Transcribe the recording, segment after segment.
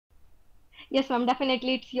Yes, ma'am,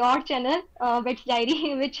 definitely. It's your channel,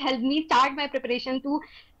 VetsDiary, which helped me start my preparation to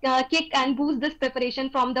kick and boost this preparation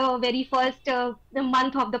from the very first the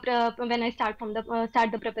month of when I start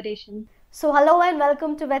the preparation. So hello and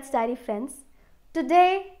welcome to VetsDiary friends.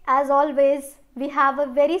 Today, as always, we have a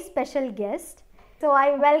very special guest. So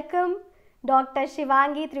I welcome Dr.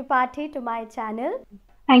 Shivangi Tripathi to my channel.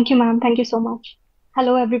 Thank you, ma'am. Thank you so much.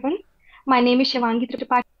 Hello, everyone. My name is Shivangi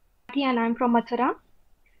Tripathi, and I'm from Mathura.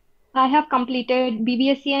 I have completed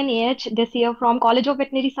BBSc and AH this year from College of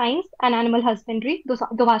Veterinary Science and Animal Husbandry,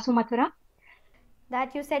 DUVASU, Mathura.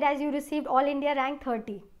 That you said as you received All India rank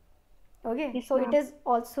 30. Okay, Yes, so it ma'am. is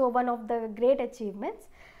also one of the great achievements.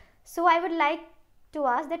 So I would like to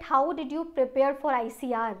ask that how did you prepare for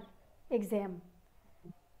ICR exam?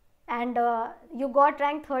 And you got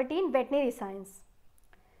rank 30 in veterinary science.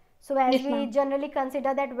 So as Yes, we ma'am. generally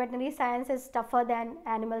consider that veterinary science is tougher than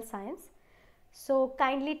animal science. So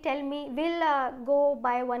kindly tell me, we'll go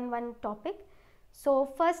by one topic.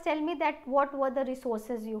 So first tell me that what were the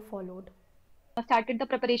resources you followed? Started the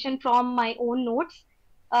preparation from my own notes,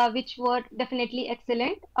 which were definitely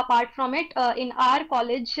excellent. Apart from it, in our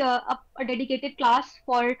college, a dedicated class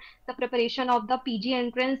for the preparation of the PG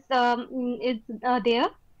entrance is there.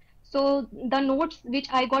 So the notes which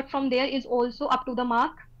I got from there is also up to the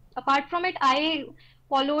mark. Apart from it, I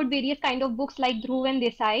followed various kind of books like Dhruv and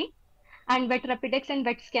Desai and Vet Rapidix and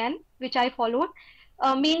Vet Scan, which I followed.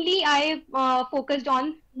 Mainly, I focused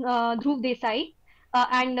on Dhruv Desai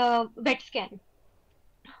and Vet Scan.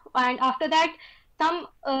 And after that, some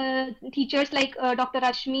teachers like Dr.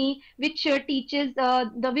 Rashmi, which teaches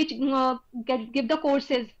give the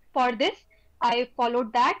courses for this, I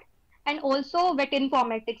followed that. And also vet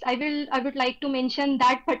informatics, I would like to mention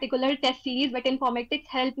that particular test series. Vet informatics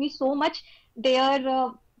helped me so much. Their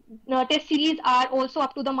test series are also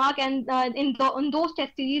up to the mark, and in those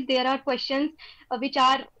test series there are questions which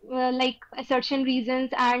are like assertion reasons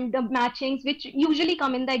and matchings, which usually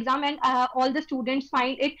come in the exam, and all the students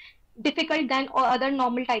find it difficult than other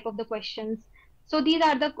normal type of the questions. So these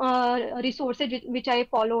are the resources which I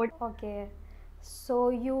followed. Okay. So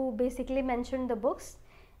you basically mentioned the books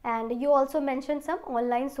and you also mentioned some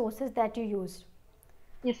online sources that you used.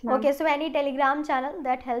 Yes, ma'am. Okay, so any Telegram channel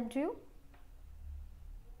that helped you?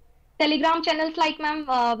 Telegram channels like, ma'am,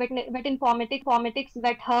 vet informatics,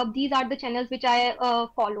 vet hub, these are the channels which I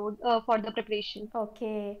followed for the preparation.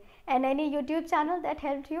 Okay. And any YouTube channel that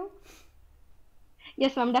helped you?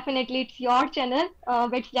 Yes, ma'am, definitely. It's your channel,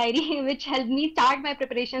 VetsDiary, which helped me start my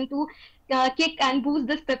preparation to kick and boost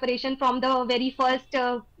this preparation from the very first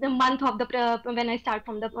the month of when I start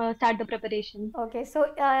the preparation. Okay, so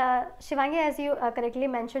Shivangi, as you correctly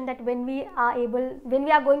mentioned that when we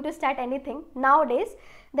are going to start anything nowadays,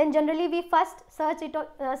 then generally we first search it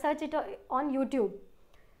on YouTube.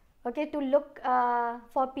 Okay, to look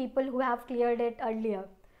for people who have cleared it earlier.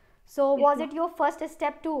 So Yes, was ma'am. it your first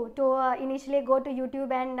step too to initially go to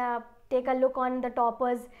YouTube and take a look on the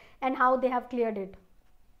toppers and how they have cleared it?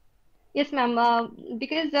 Yes, ma'am.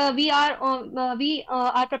 Because we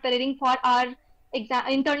are preparing for our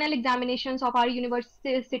internal examinations of our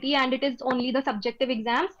university, and it is only the subjective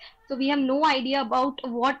exams. So we have no idea about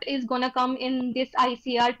what is gonna come in this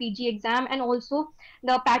ICAR-PG exam, and also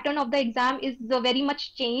the pattern of the exam is very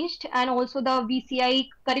much changed, and also the VCI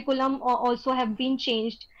curriculum also have been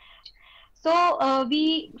changed. So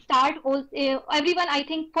we start also, everyone, I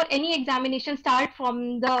think, for any examination start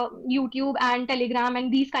from the YouTube and Telegram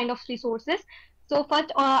and these kind of resources. So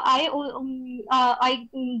first, when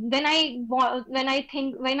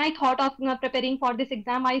I thought of preparing for this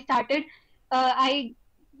exam, I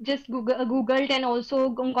just Googled and also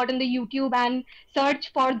got on the YouTube and searched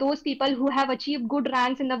for those people who have achieved good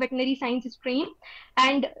ranks in the veterinary science stream,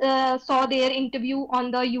 and saw their interview on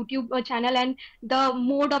the YouTube channel, and the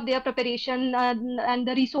mode of their preparation and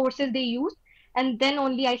the resources they use, and then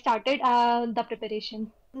only I started the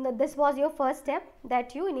preparation. This was your first step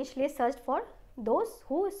that you initially searched for those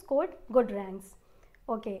who scored good ranks.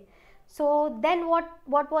 Okay. So then what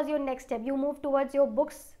was your next step? You moved towards your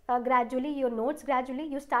books gradually, your notes gradually.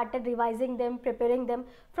 You started revising them, preparing them.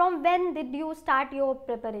 From when did you start your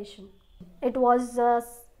preparation? It was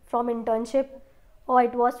from internship, or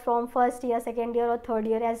it was from first year, second year, or third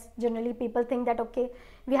year, as generally people think that okay,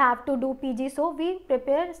 we have to do PG, so we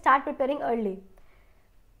start preparing early.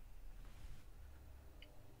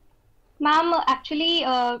 Ma'am, actually,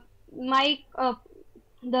 my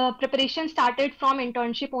the preparation started from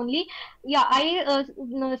internship only. Yeah, I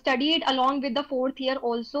studied along with the fourth year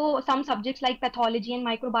also some subjects like pathology and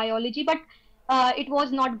microbiology, but it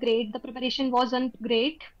was not great. The preparation wasn't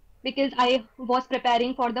great. because I was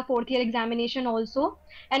preparing for the fourth year examination also,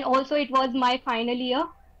 and also it was my final year.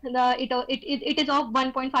 It is of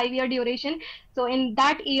 1.5 year duration. So in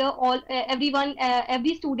that year,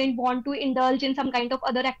 every student want to indulge in some kind of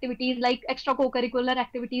other activities like extra co-curricular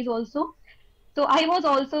activities also. So I was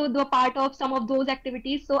also the part of some of those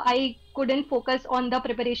activities, so I couldn't focus on the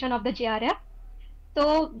preparation of the JRF.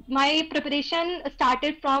 So my preparation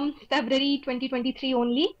started from February 2023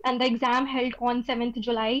 only, and the exam held on 7th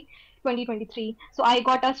July 2023. So I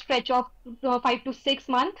got a stretch of 5 to 6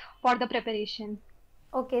 months for the preparation.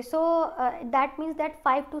 Okay, so that means that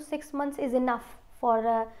 5 to 6 months is enough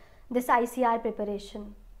for this ICR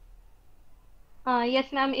preparation.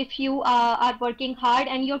 Yes, ma'am. If you are working hard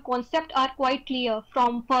and your concepts are quite clear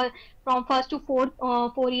from first to fourth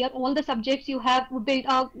year, all the subjects you have built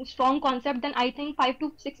a strong concept, then I think 5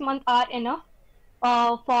 to 6 months are enough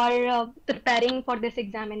for preparing for this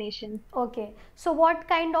examination. Okay, so what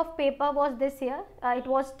kind of paper was this year? It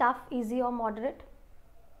was tough, easy, or moderate?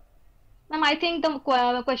 Ma'am, I think the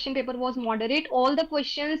question paper was moderate. All the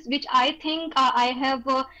questions which I think I have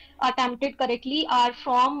attempted correctly are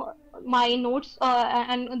from my notes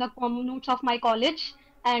and the notes of my college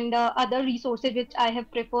and other resources which I have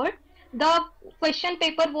preferred. The question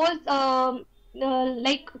paper was the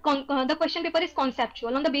question paper is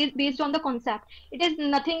conceptual on the based on the concept. It is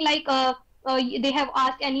nothing like they have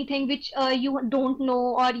asked anything which you don't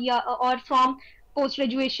know, or yeah, or from post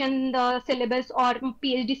graduation the syllabus or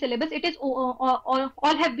PhD syllabus. It is all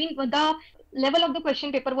have been the level of the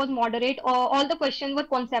question paper was moderate, or all the questions were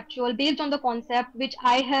conceptual based on the concept which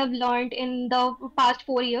I have learned in the past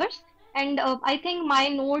 4 years. And I think my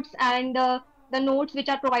notes and the notes which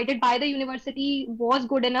are provided by the university was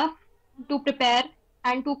good enough to prepare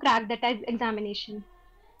and to crack that examination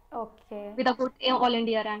Okay. with a good all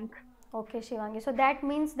India rank. Okay, Shivangi. So that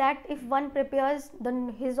means that if one prepares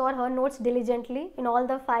his or her notes diligently in all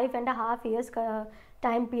the 5.5 years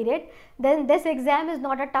time period, then this exam is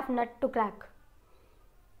not a tough nut to crack.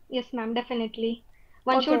 Yes, ma'am, definitely.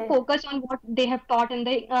 One should Okay. focus on what they have taught in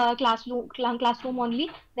the classroom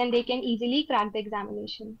only, then they can easily crack the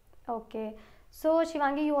examination. Okay. So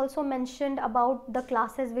Shivangi, you also mentioned about the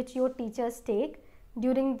classes which your teachers take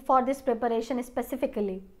during for this preparation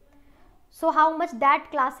specifically. So how much that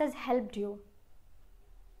classes helped you?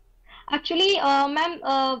 Actually, ma'am,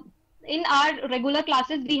 in our regular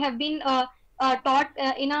classes, we have been taught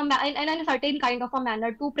in a certain kind of a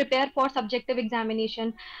manner to prepare for subjective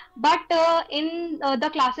examination. But in the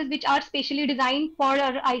classes which are specially designed for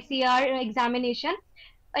our ICR examination,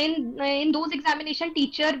 in those examination,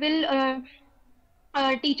 teacher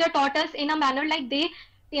taught us in a manner like they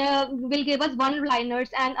will give us one liners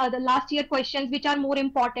and the last year questions which are more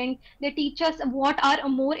important. They teach us what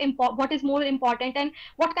is more important, and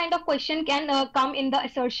what kind of question can come in the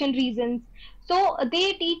assertion reasons. So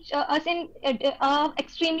they teach us in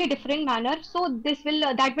extremely different manner. So this will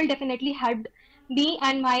that will definitely help me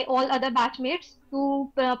and my all other batchmates to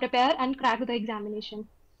prepare and crack the examination.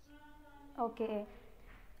 Okay.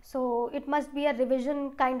 So it must be a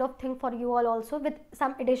revision kind of thing for you all also, with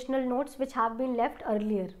some additional notes which have been left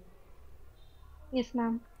earlier. Yes,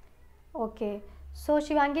 ma'am. Okay. So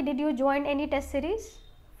Shivangi, did you join any test series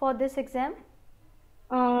for this exam?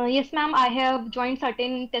 Yes, ma'am. I have joined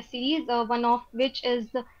certain test series, one of which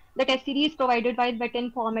is the test series provided by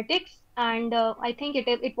INFORMATICS, and I think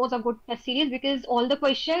it was a good test series because all the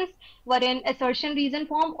questions were in assertion reason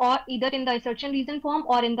form, or either in the assertion reason form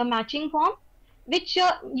or in the matching form, which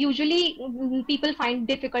usually people find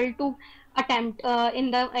difficult to attempt in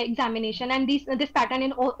the examination, and this pattern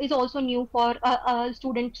is also new for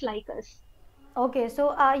students like us. Okay.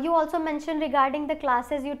 So you also mentioned regarding the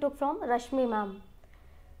classes you took from Rashmi ma'am.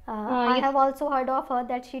 I Yes, have also heard of her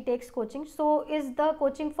that she takes coaching. So is the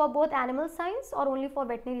coaching for both animal science or only for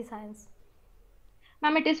veterinary science?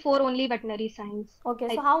 ma'am, it is for only veterinary science. Okay.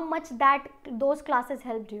 So how much that those classes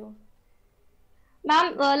helped you?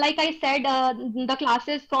 Ma'am, like I said, the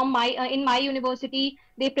classes from my in my university,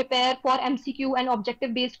 they prepare for MCQ and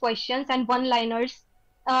objective-based questions and one-liners.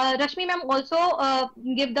 Rashmi ma'am also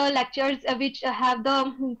give the lectures which have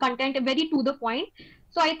the content very to the point.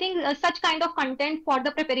 So I think such kind of content for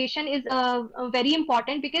the preparation is very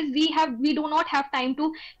important, because we do not have time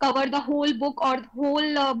to cover the whole book or the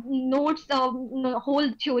whole notes,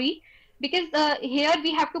 whole theory, because here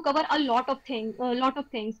we have to cover a lot of things,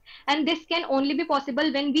 and this can only be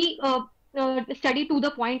possible when we study to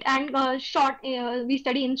the point and we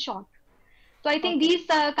study in short. So I think Okay. these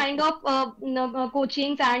kind of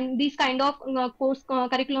coachings and these kind of course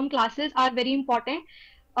curriculum classes are very important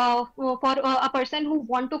for a person who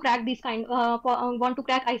want to crack want to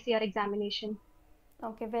crack ICR examination.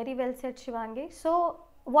 Okay, very well said, Shivangi. So,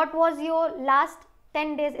 what was your last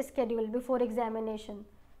 10 days schedule before examination?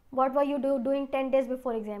 What were you doing 10 days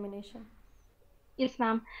before examination? Yes,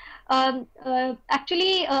 ma'am.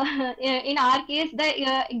 Actually, in our case,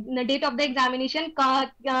 the date of the examination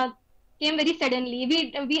came very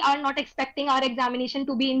suddenly. We are not expecting our examination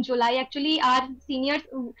to be in July. Actually, our seniors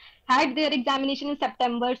had their examination in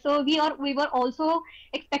September, so we were also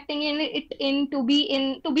expecting it to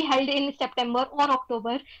be held in September or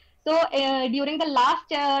October. So during the last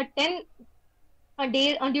 10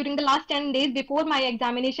 day during the last 10 days before my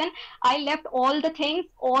examination, I left all the things,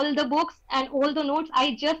 all the books and all the notes.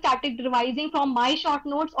 I just started revising from my short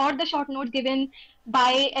notes or the short notes given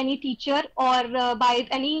by any teacher or by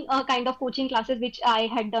any kind of coaching classes which I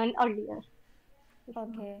had done earlier.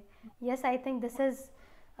 Okay. Yes, I think this is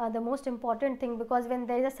the most important thing, because when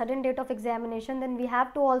there is a sudden date of examination, then we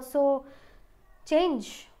have to also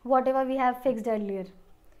change whatever we have fixed earlier.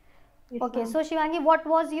 Yes, Okay, ma'am. so Shivangi, what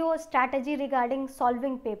was your strategy regarding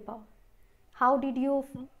solving paper? How did you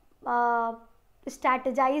uh,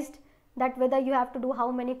 strategized that whether you have to do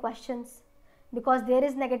how many questions, because there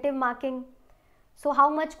is negative marking? So how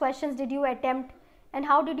much questions did you attempt, and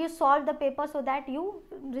how did you solve the paper so that you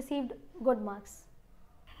received good marks?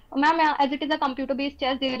 Ma'am, as it is a computer-based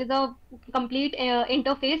test, there is a complete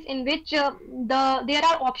interface in which there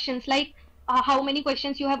are options like how many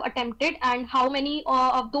questions you have attempted and how many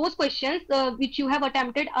of those questions which you have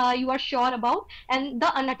attempted you are sure about, and the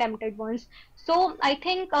unattempted ones. So I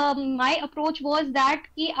think my approach was that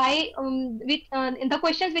with in the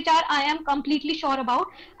questions which I am completely sure about,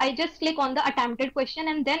 I just click on the attempted question,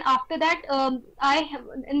 and then after that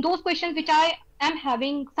in those questions which I am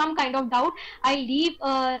having some kind of doubt, I leave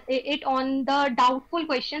it on the doubtful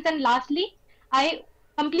questions, and lastly, I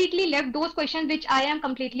completely left those questions which I am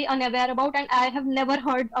completely unaware about and I have never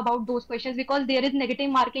heard about those questions, because there is negative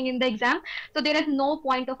marking in the exam. So there is no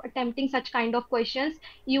point of attempting such kind of questions.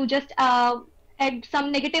 You just add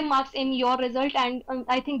some negative marks in your result, and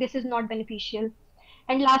I think this is not beneficial.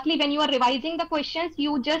 And lastly, when you are revising the questions,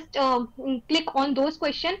 you just click on those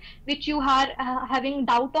questions which you are having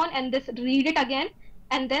doubt on, and just read it again,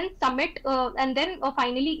 and then submit, and then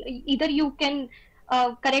finally either you can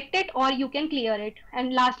correct it or you can clear it.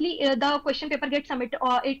 And lastly, the question paper gets submitted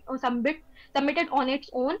on its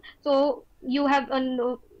own. So you have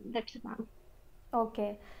that's it, ma'am.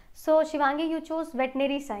 Okay, so Shivangi, you chose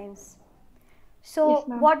veterinary science. Yes, So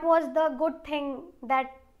ma'am. what was the good thing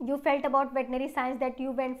that you felt about veterinary science that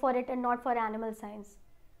you went for it and not for animal science?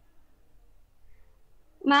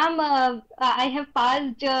 Ma'am, I have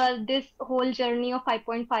passed this whole journey of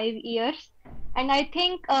 5.5 years, and I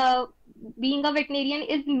think being a veterinarian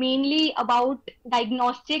is mainly about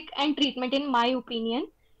diagnostic and treatment, in my opinion.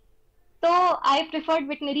 So I preferred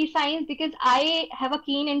veterinary science because I have a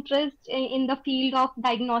keen interest in the field of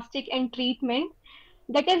diagnostic and treatment.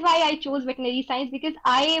 That is why I chose veterinary science, because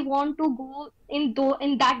I want to go in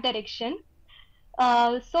that direction.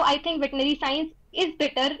 So I think veterinary science is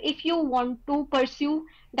better if you want to pursue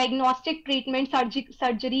diagnostic treatment,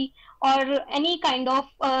 surgery, or any kind of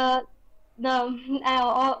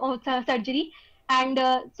surgery. And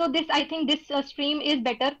so this, I think this stream is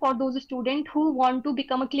better for those students who want to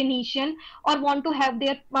become a clinician or want to have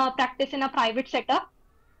their practice in a private setup.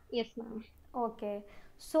 Yes, ma'am. Okay,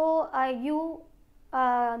 so you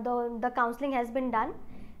the counseling has been done,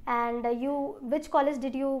 and you, which college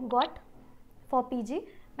did you got for PG?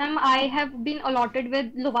 Ma'am, I have been allotted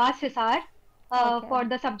with LUVAS Okay. for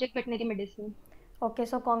the subject veterinary medicine. Okay,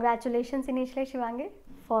 so congratulations initially, Shivangi,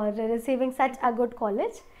 for receiving such a good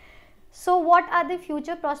college. So what are the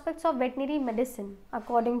future prospects of veterinary medicine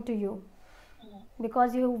according to you?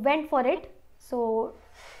 Because you went for it, so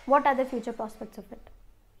what are the future prospects of it?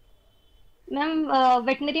 Ma'am,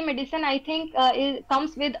 veterinary medicine, I think,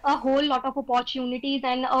 comes with a whole lot of opportunities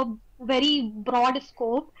and a very broad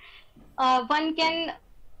scope. One can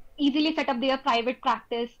easily set up their private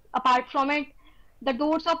practice. Apart from it, the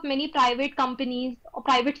doors of many private companies or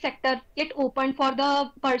private sector get opened for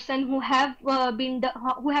the person who have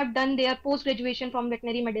who have done their post graduation from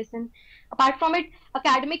veterinary medicine. Apart from it,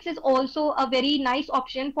 academics is also a very nice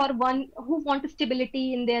option for one who want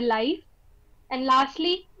stability in their life. And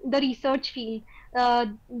lastly, the research field.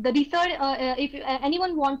 The research, if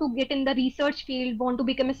anyone want to get in the research field, want to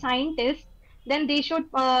become a scientist, then they should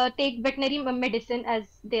take veterinary medicine as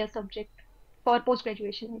their subject for post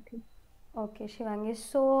graduation, I think. Okay, Shivangi.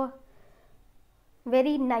 So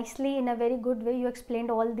very nicely, in a very good way, you explained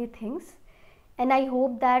all the things, and I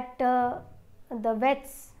hope that the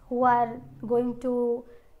vets who are going to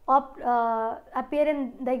appear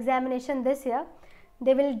in the examination this year,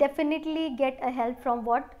 they will definitely get a help from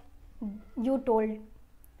what you told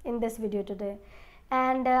in this video today.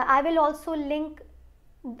 And I will also link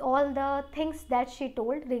all the things that she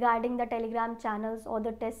told regarding the Telegram channels or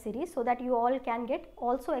the test series, so that you all can get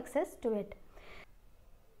also access to it.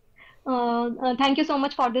 Thank you so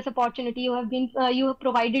much for this opportunity you have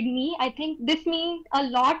provided me. I think this means a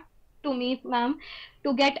lot to me, ma'am,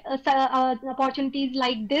 to get opportunities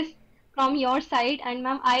like this from your side. And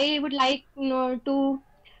ma'am, I would like to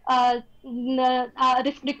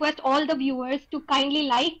request all the viewers to kindly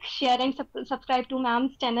like, share, and subscribe to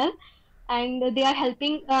ma'am's channel. And they are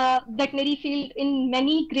helping veterinary field in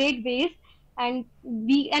many great ways. And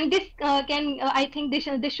this can I think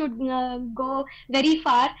this should go very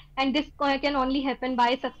far, and this can only happen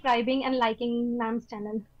by subscribing and liking ma'am's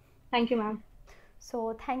channel. Thank you, ma'am.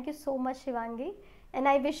 So thank you so much, Shivangi, and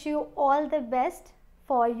I wish you all the best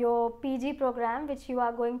for your PG program, which you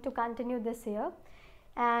are going to continue this year,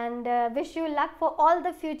 and wish you luck for all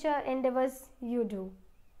the future endeavors you do.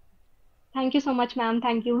 Thank you so much, ma'am.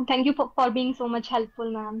 Thank you for being so much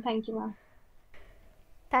helpful, ma'am. Thank you, ma'am.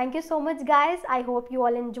 Thank you so much, guys. I hope you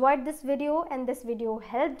all enjoyed this video and this video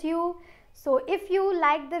helped you. So if you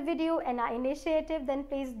liked the video and our initiative, then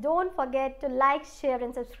please don't forget to like, share,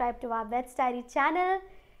 and subscribe to our VetsDiary channel.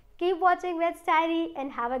 Keep watching VetsDiary and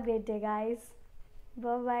have a great day, guys.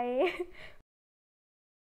 Bye-bye.